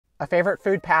A favorite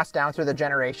food passed down through the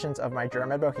generations of my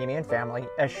German Bohemian family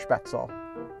is Spaetzle.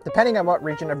 Depending on what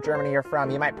region of Germany you're from,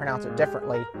 you might pronounce it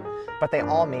differently, but they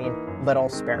all mean little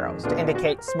sparrows, to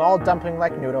indicate small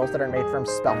dumpling-like noodles that are made from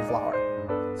spelt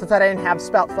flour. Since I didn't have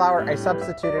spelt flour, I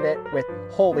substituted it with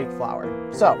whole wheat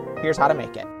flour. So, here's how to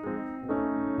make it.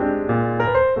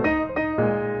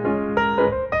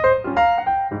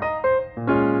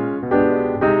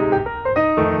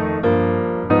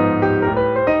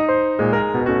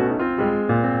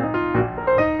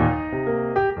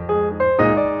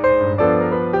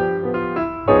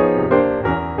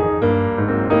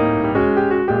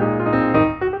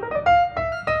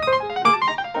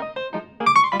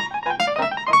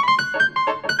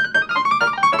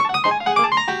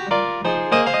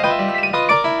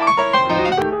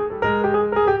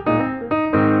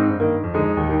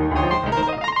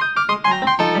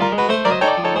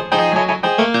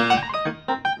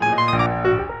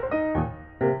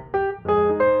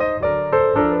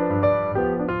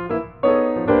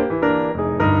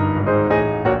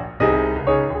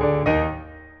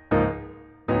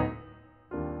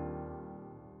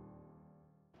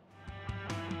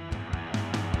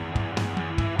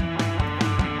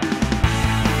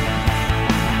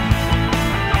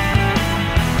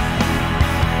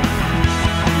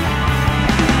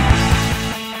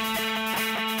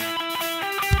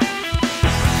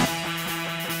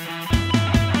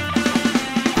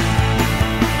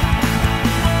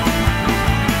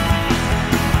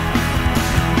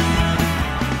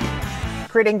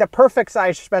 Creating the perfect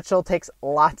size Spaetzle takes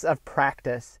lots of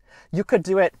practice. You could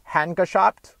do it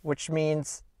handgeschobt, which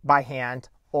means by hand,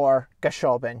 or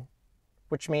geschoben,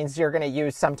 which means you're going to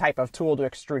use some type of tool to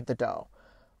extrude the dough.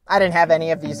 I didn't have any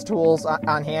of these tools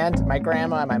on hand. My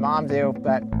grandma and my mom do,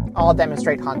 but I'll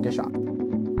demonstrate handgeschobt.